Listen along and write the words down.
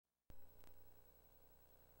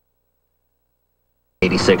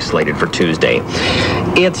86 slated for Tuesday.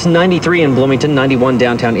 It's 93 in Bloomington, 91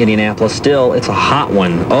 downtown Indianapolis. Still, it's a hot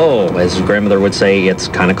one. Oh, as grandmother would say, it's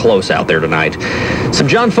kind of close out there tonight. Some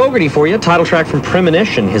John Fogerty for you, title track from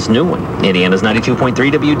Premonition, his new one. Indiana's 92.3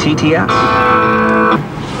 WTTS.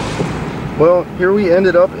 Well, here we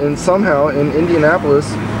ended up somehow in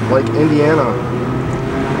Indianapolis, like Indiana.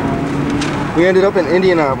 We ended up in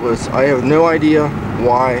Indianapolis. I have no idea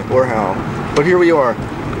why or how, but here we are.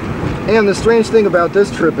 And the strange thing about this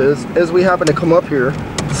trip is, as we happen to come up here,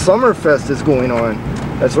 Summerfest is going on.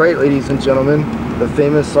 That's right, ladies and gentlemen, the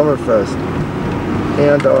famous Summerfest.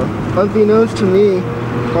 And unbeknownst to me,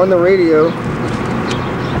 on the radio,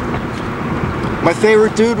 my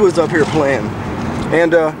favorite dude was up here playing.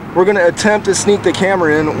 And we're going to attempt to sneak the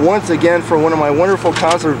camera in once again for one of my wonderful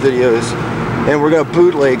concert videos. And we're going to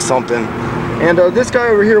bootleg something. And this guy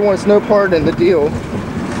over here wants no part in the deal.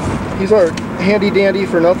 He's our handy-dandy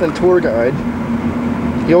for nothing tour guide.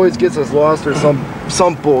 He always gets us lost or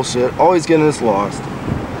some bullshit. Always getting us lost.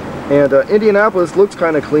 And Indianapolis looks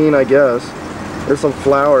kind of clean, I guess. There's some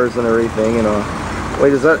flowers and everything. And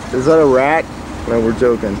wait, is that a rat? No, we're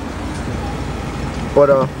joking. But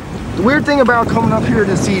the weird thing about coming up here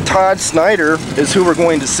to see Todd Snider is who we're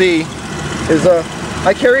going to see. Is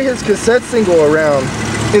I carry his cassette single around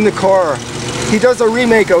in the car. He does a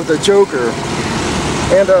remake of The Joker.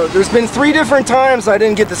 And there's been 3 different times I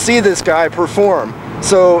didn't get to see this guy perform.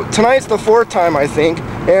 So tonight's the 4th time, I think,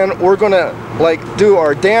 and we're gonna like do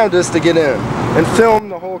our damnedest to get in and film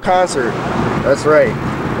the whole concert. That's right.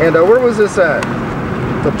 And where was this at?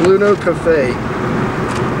 The Blue Note Cafe.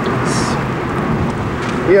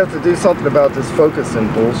 We have to do something about this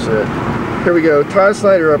focusing bullshit. Here we go. Todd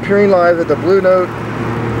Snider appearing live at the Blue Note.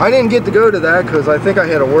 I didn't get to go to that because I think I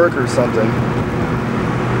had to work or something.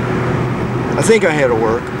 I think I had to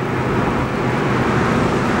work.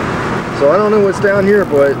 So I don't know what's down here,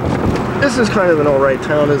 but this is kind of an alright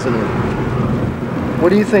town, isn't it? What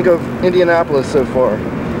do you think of Indianapolis so far?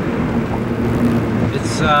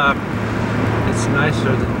 It's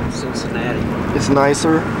nicer than Cincinnati. It's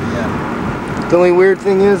nicer? Yeah. The only weird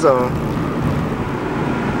thing is, I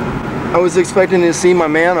was expecting to see my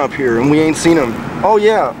man up here, and we ain't seen him. Oh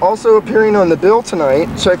yeah, also appearing on the bill tonight,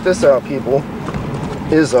 check this out people,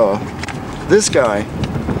 is this guy.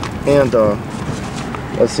 And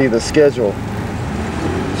let's see the schedule.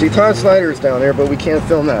 See, Todd Snider's down there, but we can't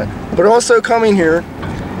film that. But also coming here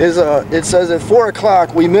is it says at 4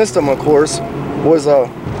 o'clock, we missed him of course, was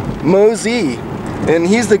Mosey. And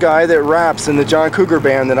he's the guy that raps in the John Cougar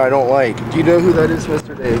band that I don't like. Do you know who that is,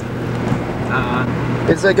 Mr. Dave?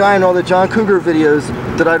 It's that guy in all the John Cougar videos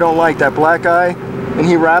that I don't like, that black guy. And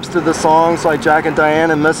he raps to the songs like Jack and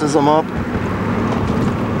Diane and messes them up.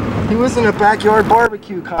 He was in a backyard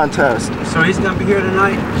barbecue contest. So he's gonna be here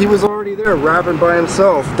tonight? He was already there rapping by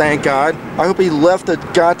himself, thank God. I hope he left the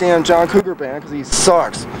goddamn John Cougar band because he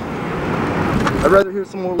sucks. I'd rather hear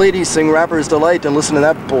some more ladies sing Rapper's Delight than listen to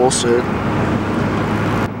that bullshit.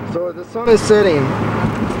 So the sun is setting,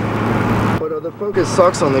 but the focus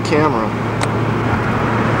sucks on the camera.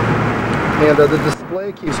 And the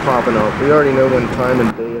display keeps popping up. We already know when time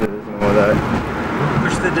and day it is and all that.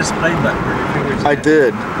 Push the display button where your fingers I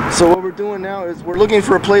did. So what we're doing now is we're looking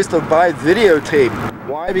for a place to buy videotape.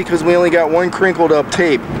 Why? Because we only got 1 crinkled up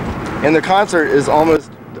tape. And the concert is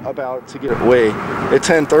almost about to get away. At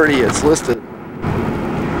 10:30 it's listed.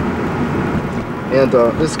 And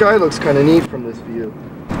this sky looks kind of neat from this view.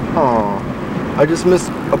 Aw, I just missed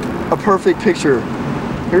a perfect picture.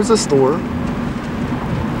 Here's a store.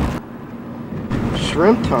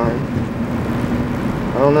 Shrimp time?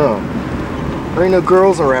 I don't know. There ain't no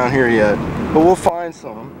girls around here yet, but we'll find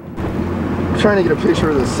some. I'm trying to get a picture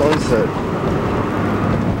of the sunset.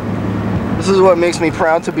 This is what makes me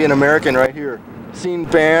proud to be an American right here. Seeing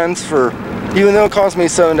bands for, even though it cost me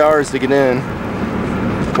 $7 to get in.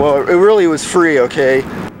 Well, it really was free, okay?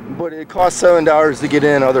 But it cost $7 to get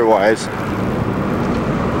in otherwise.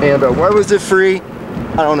 And why was it free?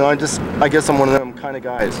 I don't know, I guess I'm one of them kind of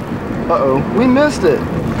guys. Uh-oh, we missed it.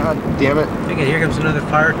 God damn it. Okay, here comes another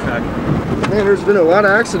fire truck. Man, there's been a lot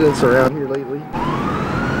of accidents around here lately.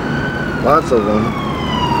 Lots of them.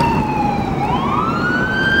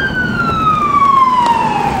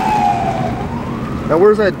 Now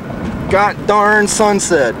where's that god darn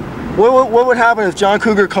sunset? What would happen if John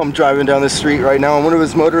Cougar come driving down the street right now on one of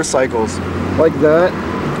his motorcycles? Like that?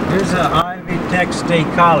 Here's Ivy Tech State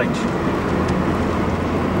College.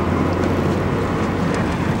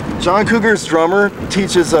 John Cougar's drummer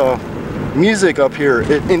teaches music up here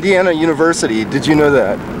at Indiana University. Did you know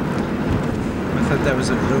that? I thought that was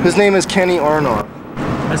a Bloomington. His name is Kenny Arnoff.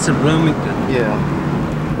 That's in Bloomington.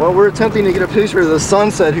 Yeah. Well, we're attempting to get a picture of the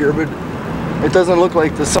sunset here, but it doesn't look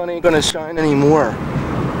like the sun ain't gonna shine anymore.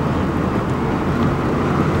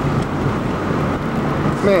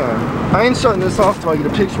 Man, I ain't shutting this off till I get a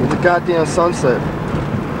picture of the goddamn sunset.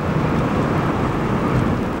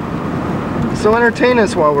 So entertain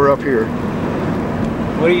us while we're up here.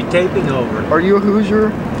 What are you taping over? Are you a Hoosier?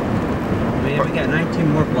 Man, we got 19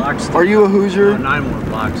 more blocks. Are you a Hoosier? No, 9 more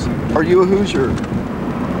blocks. Are you a Hoosier?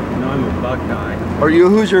 No, I'm a Buckeye. Are you a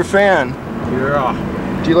Hoosier fan?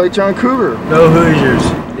 Yeah. Do you like John Cougar? Go Hoosiers.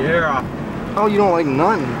 Yeah. Oh, you don't like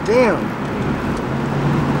none? Damn.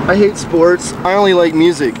 I hate sports. I only like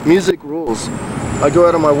music. Music rules. I go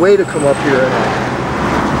out of my way to come up here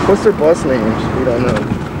and what's their bus names? We don't know.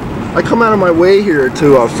 I come out of my way here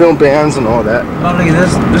to film bands and all that. Oh, look at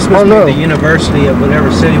this. This must be the University of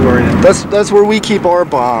whatever city we're in. That's where we keep our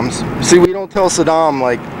bombs. See, we don't tell Saddam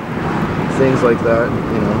like things like that,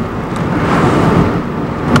 you know.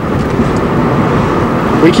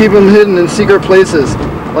 We keep them hidden in secret places.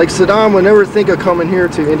 Like Saddam would never think of coming here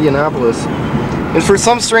to Indianapolis. And for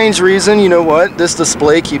some strange reason, you know what? This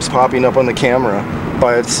display keeps popping up on the camera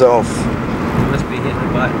by itself. You must be hitting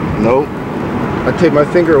the button. Nope. I take my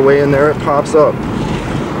finger away and there it pops up.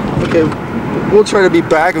 Okay, we'll try to be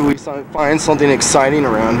back if we find something exciting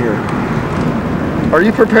around here. Are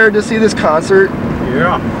you prepared to see this concert?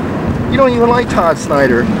 Yeah. You don't even like Todd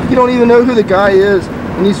Snider. You don't even know who the guy is.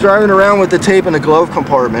 And he's driving around with the tape in a glove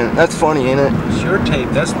compartment. That's funny, ain't it? Sure tape,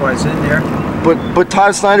 that's why it's in there. But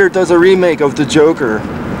Todd Snider does a remake of The Joker.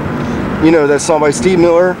 You know, that song by Steve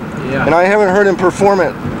Miller? Yeah. And I haven't heard him perform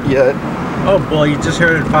it yet. Oh boy, you just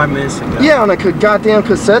heard it 5 minutes ago. Yeah, on a goddamn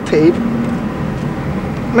cassette tape.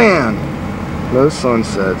 Man, no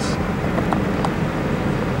sunsets.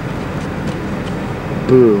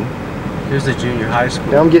 Boo. Here's the junior high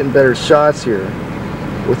school. Now I'm getting better shots here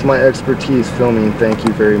with my expertise filming. Thank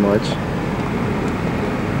you very much.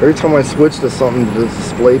 Every time I switch to something, the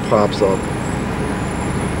display pops up.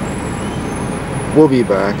 We'll be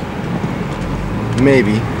back.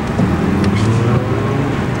 Maybe.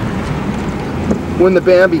 When the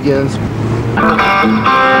band begins.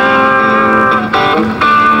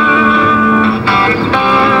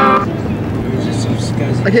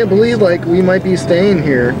 I can't believe, like, we might be staying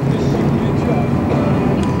here.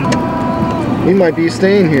 We might be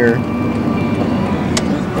staying here.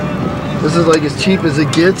 This is like as cheap as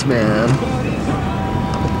it gets, man.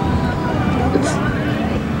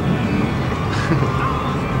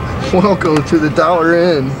 It's welcome to the Dollar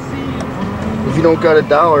Inn. If you don't got a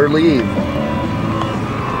dollar, leave.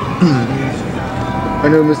 I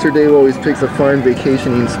know Mr. Dave always picks a fine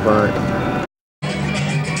vacationing spot.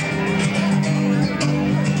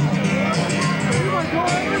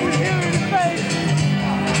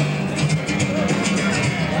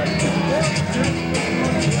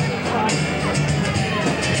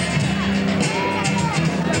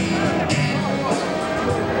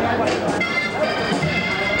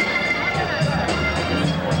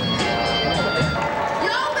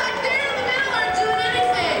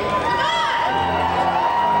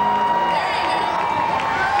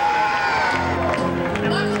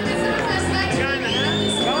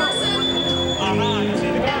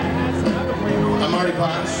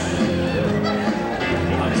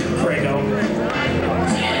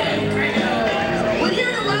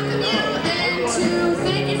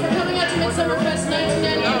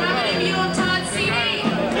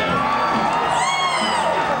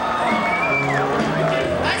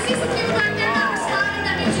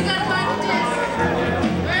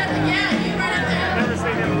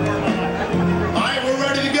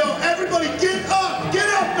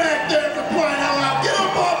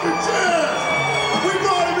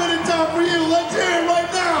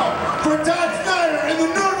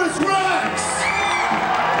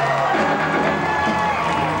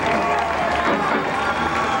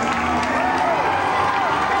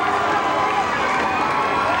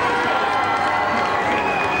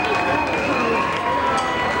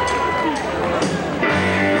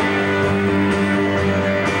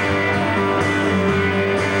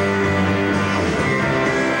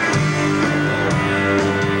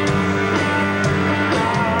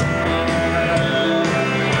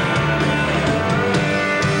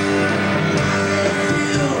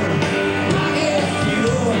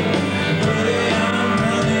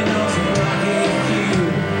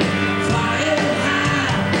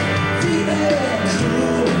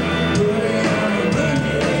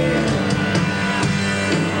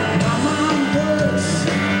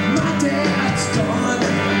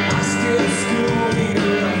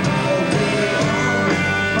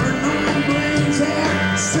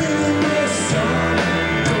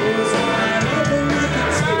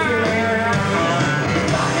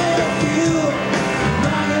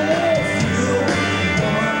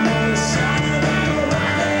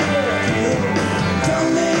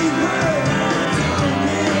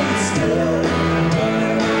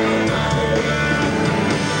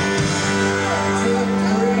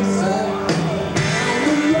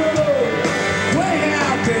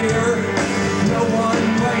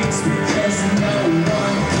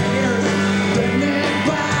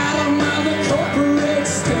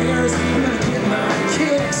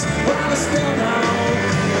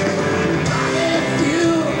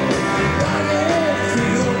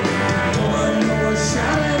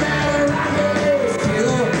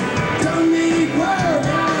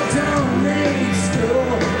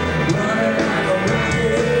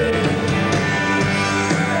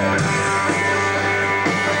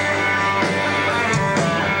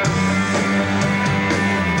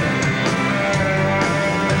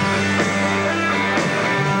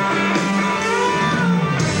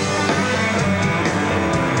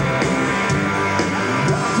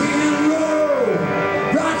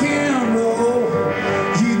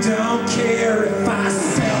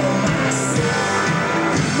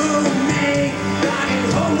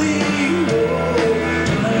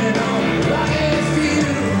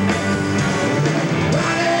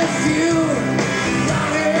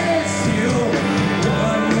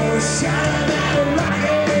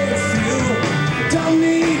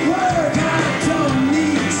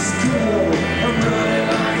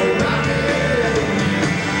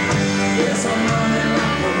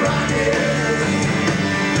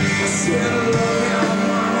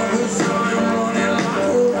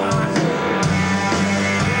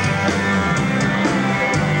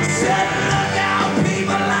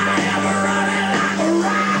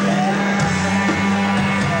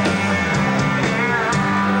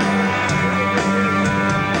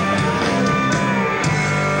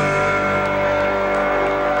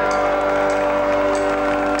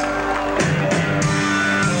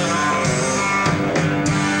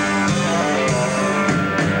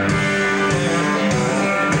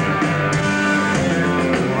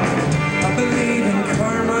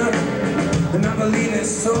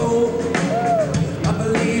 his soul. I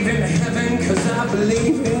believe in heaven cause I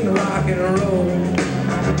believe in rock and roll.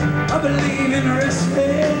 I believe in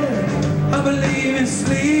wrestling, I believe in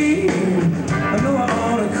sleep. I know I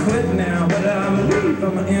ought to quit now, but I believe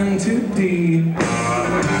I'm in too deep.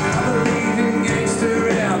 I believe in gangster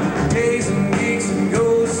rap, gays and geeks and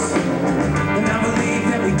ghosts. And I believe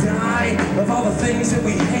that we die of all the things that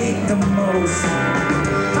we hate the most.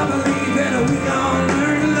 I believe that we all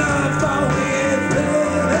learn to love while we're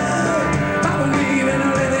love. I believe in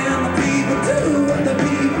letting the people do what the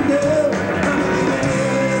people do. I believe in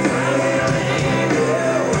it.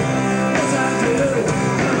 Yes, I do.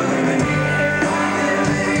 I believe in it.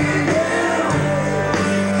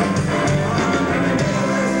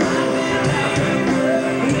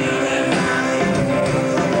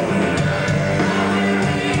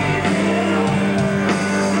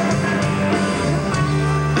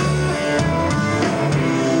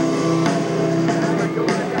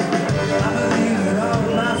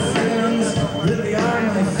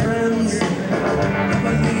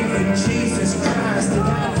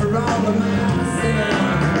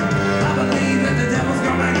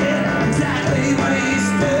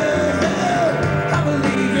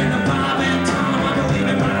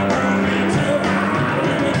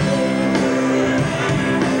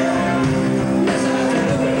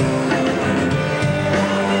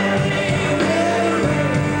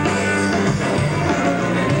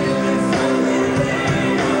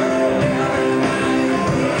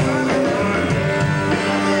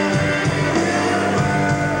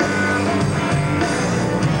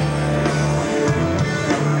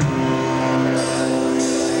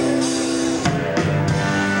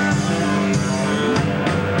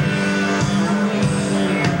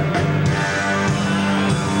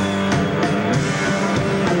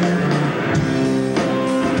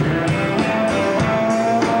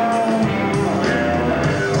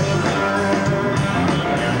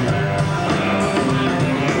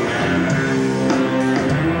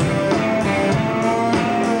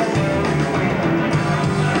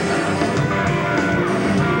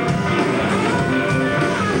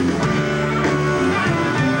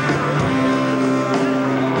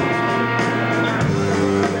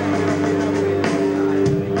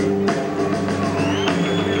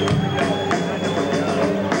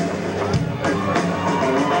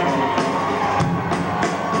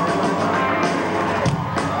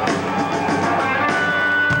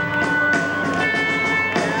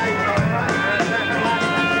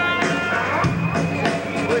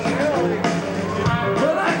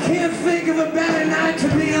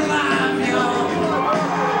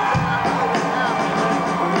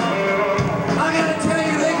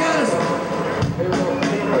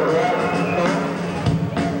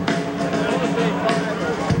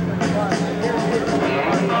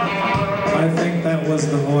 Was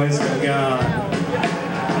the voice of God.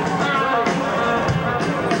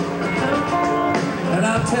 And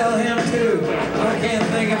I'll tell him too, I can't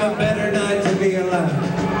think of a better night to be alive.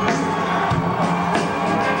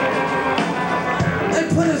 They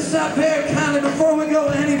put us up here kind of before we go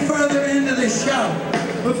any further into the show.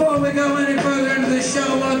 Before we go any further into the show,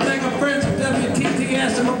 I want to thank our friends at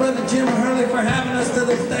WTTS and my brother Jim Hurley for having us to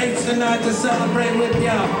the stage tonight to celebrate with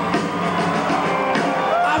y'all.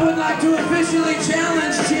 I would like to officially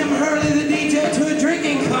challenge Jim Hurley, the DJ, to a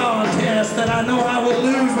drinking contest that I know I would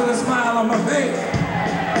lose with a smile on my face.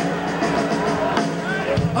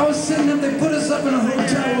 I was sitting up, they put us up in a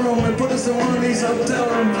hotel room, they put us in one of these hotel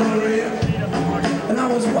rooms over here. And I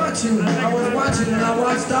was watching, and I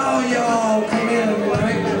watched all y'all come in,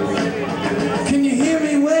 right? Can you hear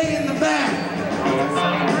me way in the back?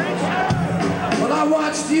 Well, I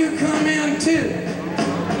watched you come in too.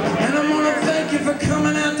 And I want to thank you for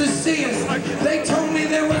coming out to see us. They told me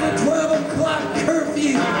there was a 12 o'clock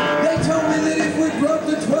curfew. They told me that if we broke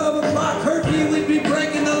the 12 o'clock curfew, we'd be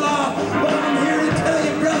breaking the law. But I'm here to tell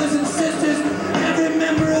you, brothers and sisters, every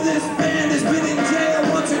member of this band has been in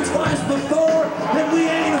jail once or twice before, and we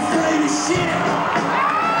ain't afraid of shit.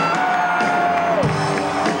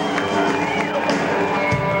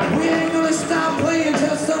 We ain't gonna stop playing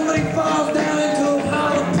till somebody falls down into a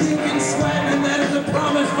pile of puke and sweat, and that is a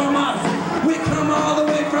promise from us. We come all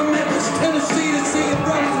the way from Memphis, Tennessee to see you,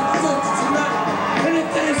 brothers and sisters, tonight. And if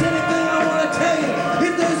there's anything I want to tell you,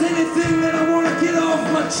 if there's anything that I want to get off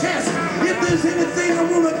my chest, if there's anything I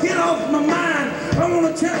want to get off my mind, I want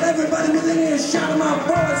to tell everybody within earshot of my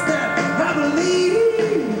voice that I believe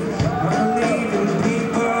in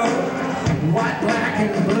people, white, black,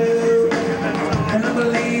 and blue. And I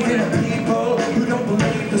believe in people who don't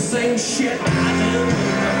believe the same shit I do.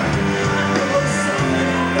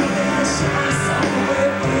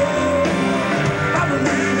 I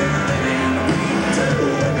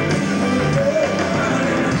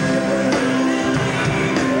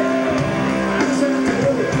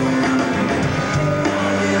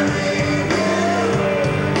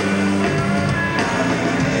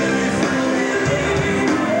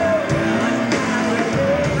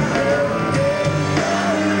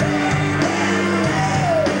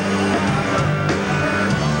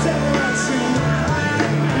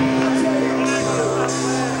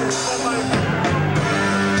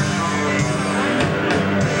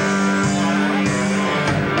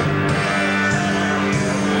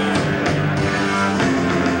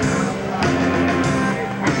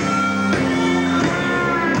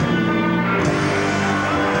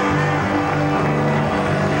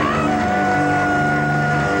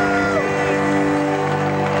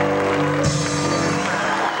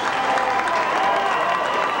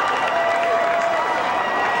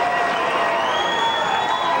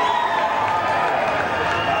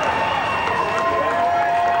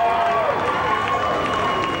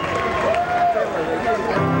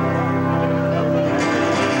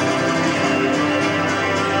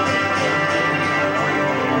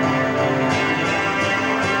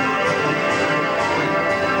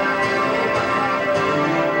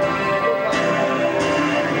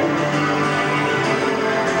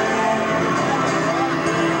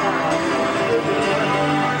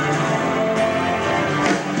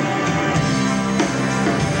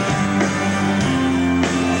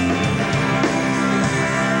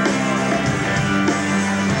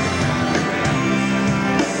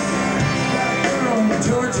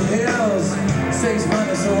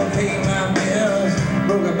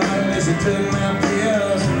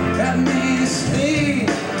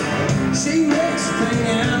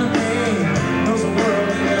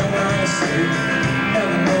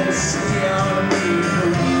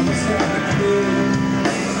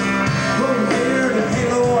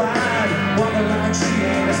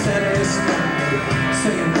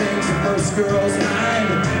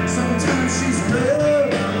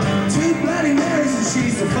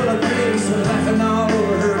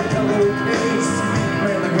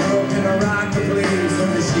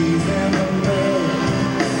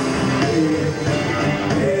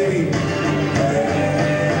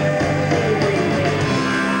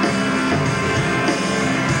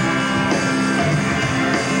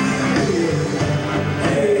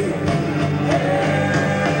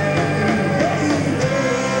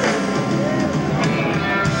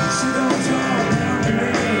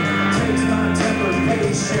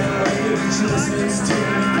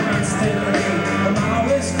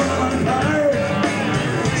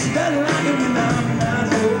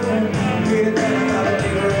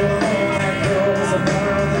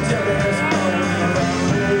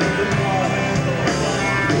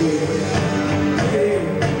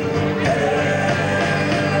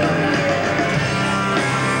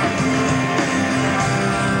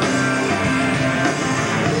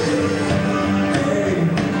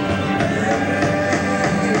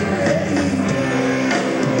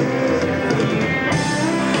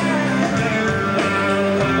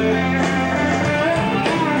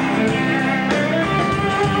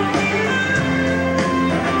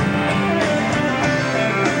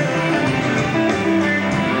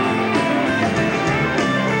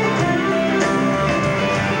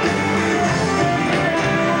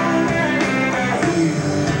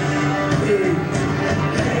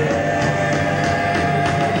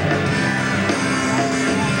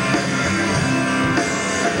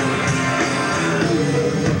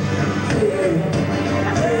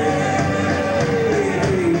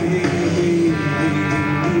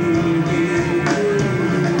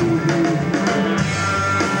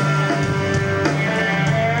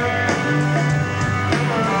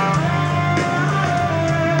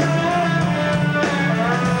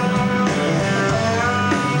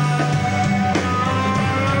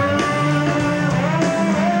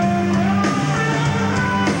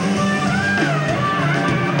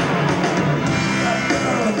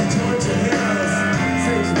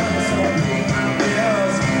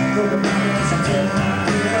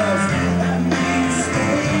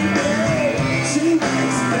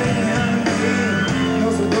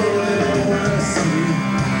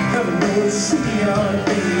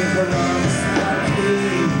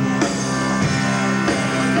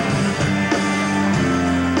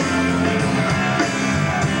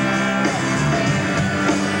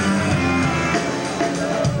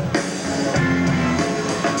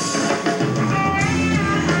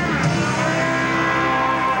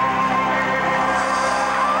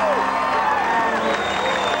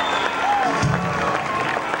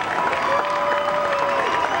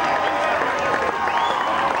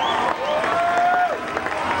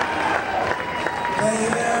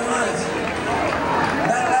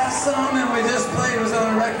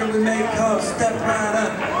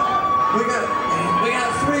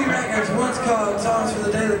much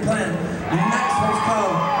for the daily plan. The next one's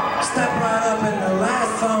called Step Right Up, and the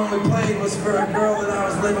last song we played was for a girl that I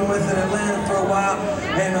was living with in Atlanta for a while,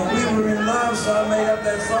 and we were in love, so I made up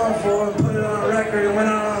that song for her and put it on a record and went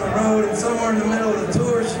out on the road, and somewhere in the middle of the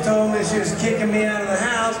tour she told me she was kicking me out of the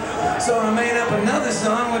house, so I made up another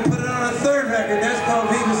song. We put it on a third record. That's called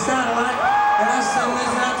Viva Satellite, and I send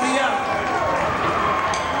this out to y'all.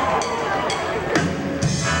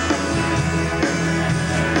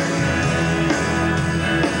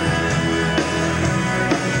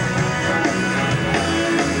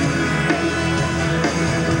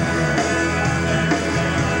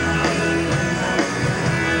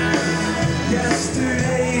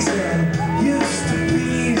 Yesterdays and used to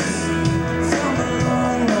be from a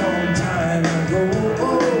long, long time ago.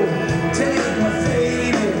 Take my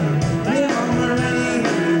faded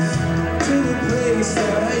memories to a place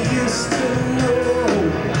that I used to know.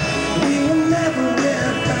 We will never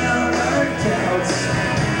without our doubts.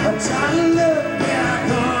 I try to look back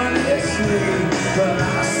honestly, but I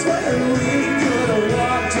swear we could have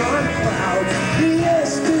walked on clouds. The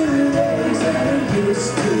yesterdays that I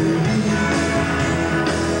used to be.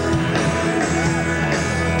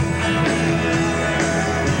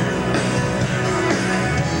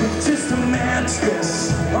 Just a mattress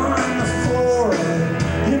on the floor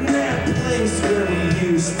in that place where we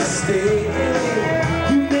used to stay.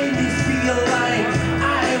 You made me feel like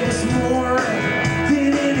I was more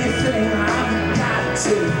than anything I've got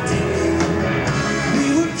today. We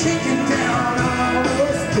were kicking down all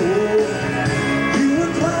those doors. You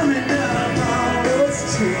were climbing up all those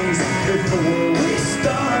trees before we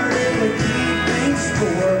started to keep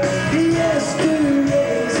score. The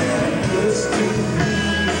yesterdays that I used to be.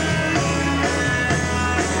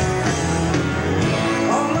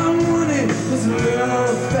 Was a little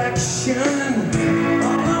affection.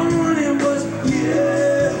 All I wanted was you.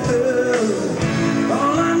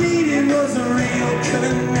 All I needed was a real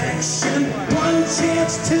connection. One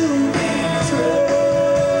chance to be true.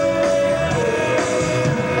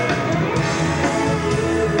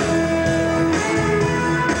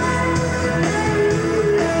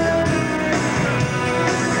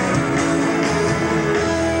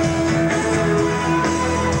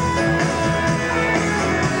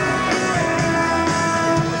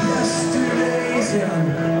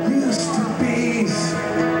 Used to be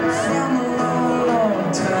from a long, long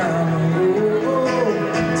time ago.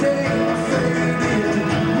 Take my faded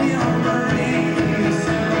memories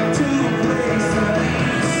to a place that I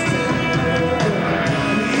used to know.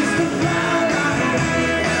 We used to fly like a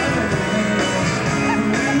wave.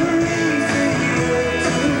 Memories that you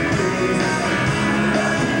took place.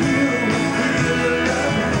 Like you love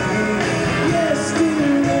me.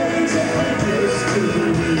 Yesterdays that I used to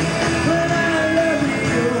be.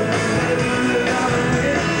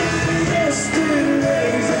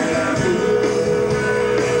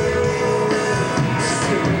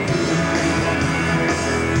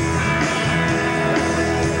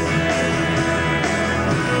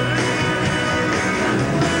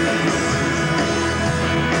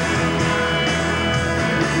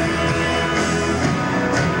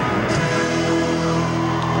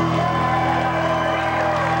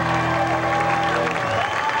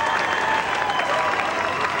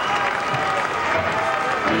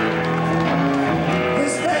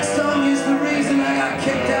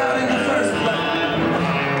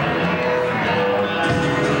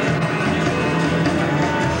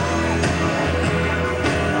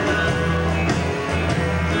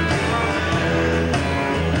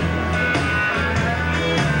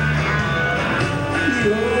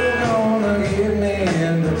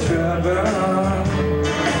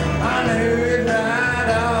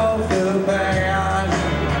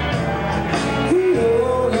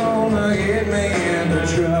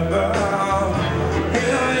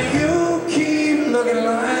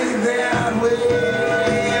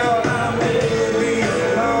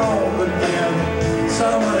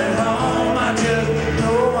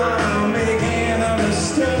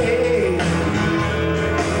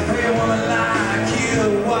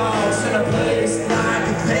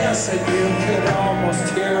 And you could almost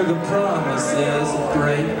hear the promises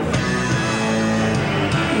break.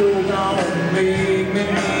 You're gonna make me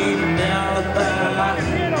need an alibi.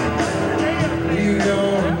 You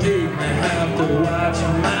gonna make me have to watch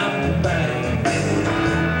my back.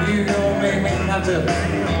 You gonna make me have to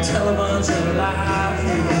tell a bunch of lies.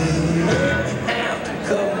 You gonna make me have to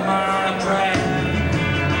cut my track.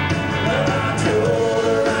 But I told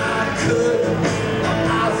her I could. I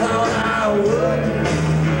thought I would.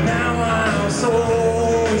 So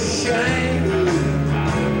ashamed.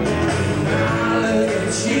 I look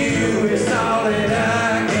at you, it's all that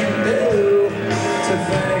I can do.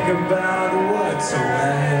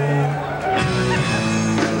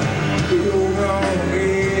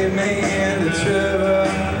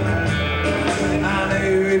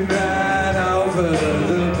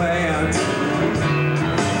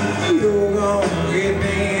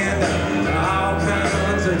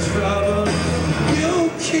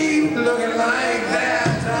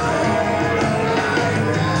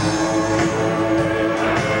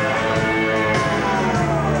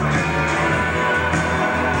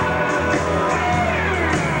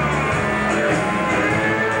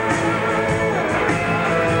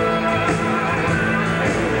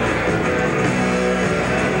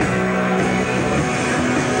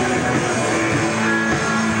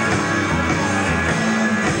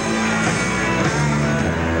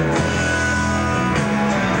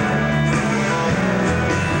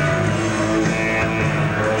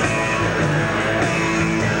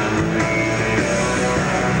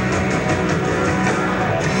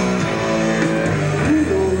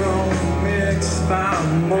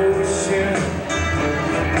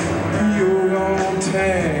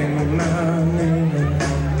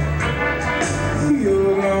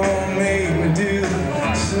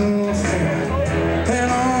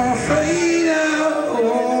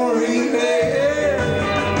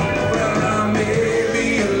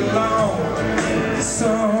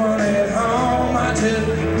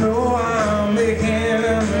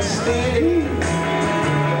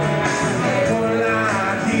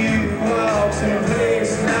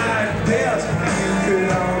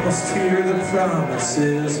 hear the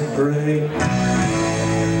promises break.